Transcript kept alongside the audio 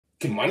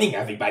Good morning,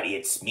 everybody.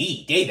 It's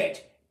me, David,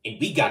 and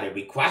we got a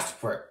request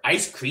for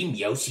Ice Cream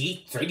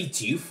Yoshi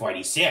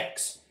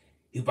 3246,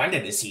 who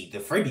wanted to see the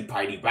Furby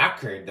Party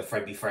Rocker, the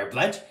Furby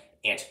Furblet,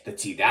 and the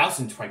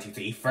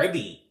 2023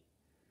 Furby.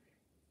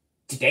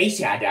 Today's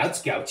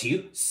shoutouts go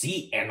to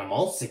Sea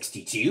Animal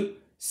 62,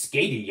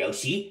 Skater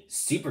Yoshi,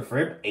 Super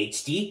Furb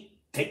HD,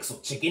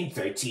 Pixel Chicken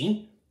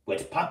 13,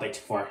 Wood Puppet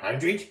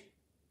 400,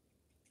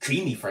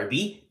 Creamy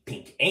Furby,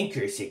 Pink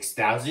Anchor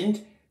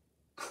 6000,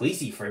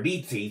 Queasy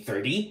Furby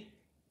 330,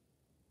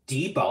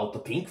 D-Ball the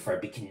Pink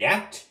Furby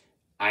Connect,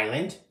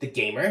 Island the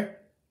Gamer,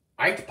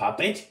 Art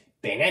Puppet,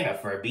 Banana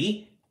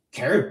Furby,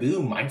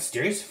 Caribou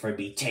Monsters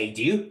Furby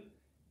Taydu,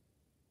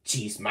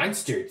 Cheese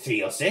Monster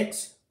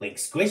 306, Link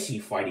Squishy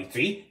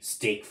 43,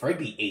 Steak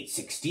Furby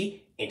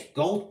 860, and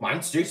Gold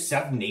Monster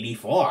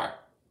 784.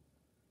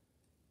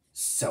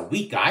 So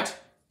we got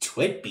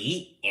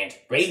Twidbee and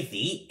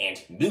Bravey and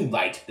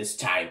Moonlight this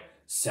time,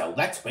 so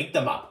let's wake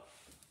them up.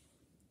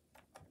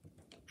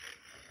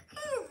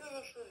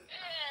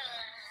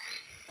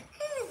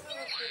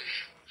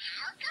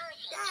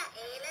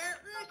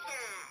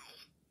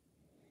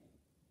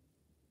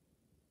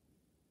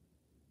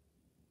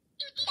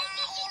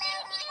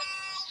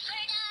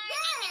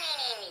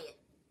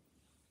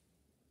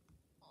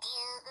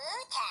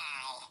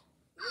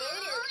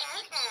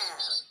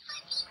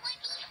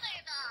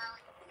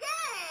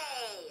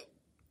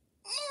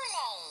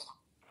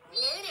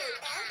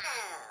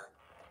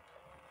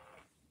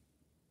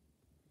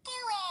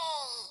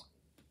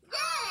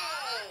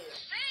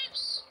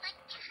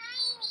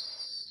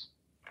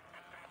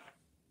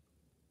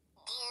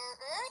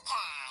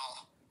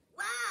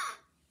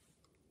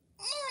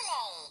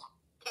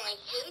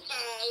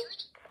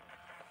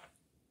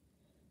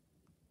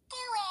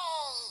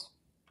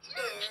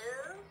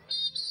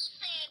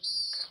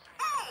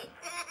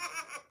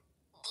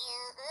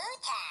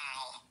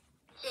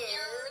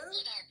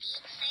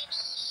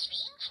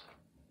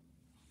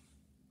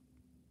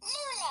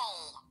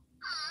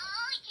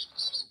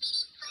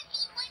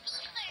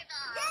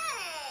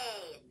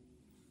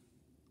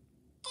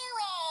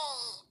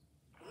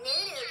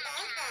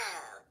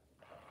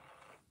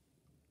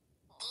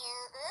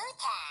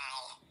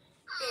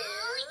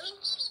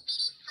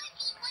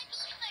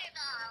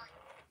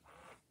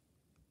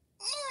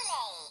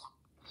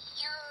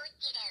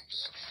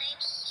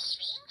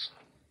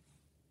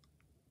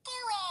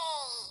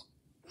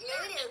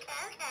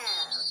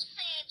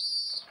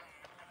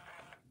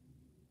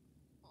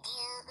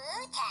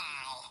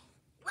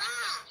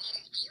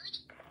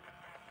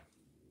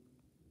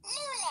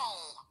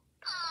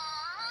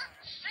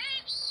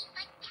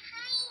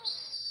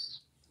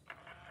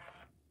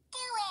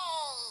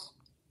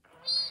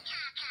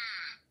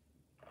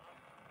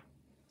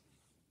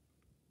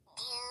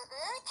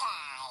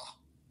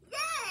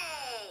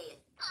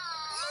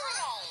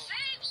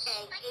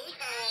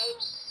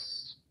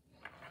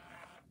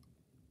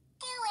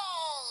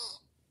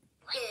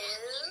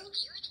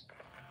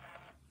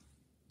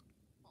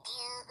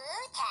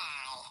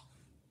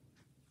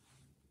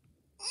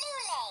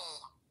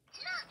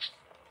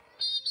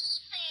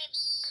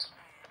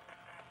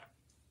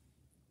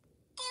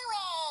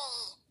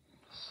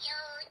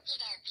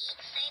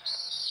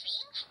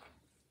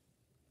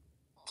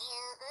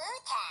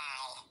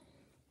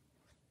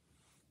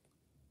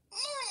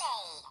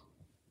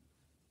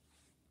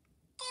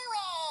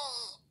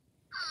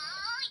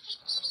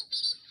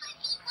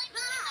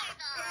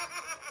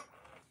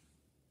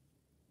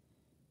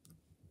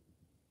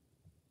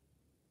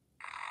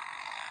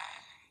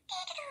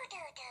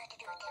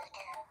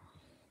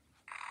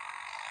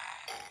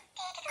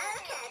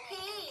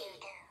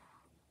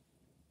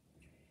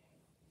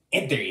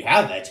 And there you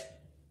have it.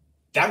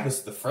 That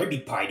was the Furby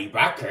Party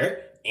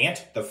Rocker,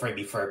 and the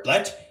Furby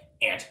Furblet,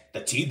 and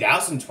the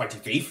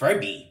 2023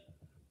 Furby.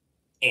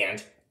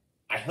 And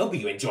I hope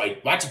you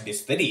enjoyed watching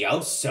this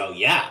video, so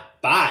yeah,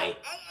 bye!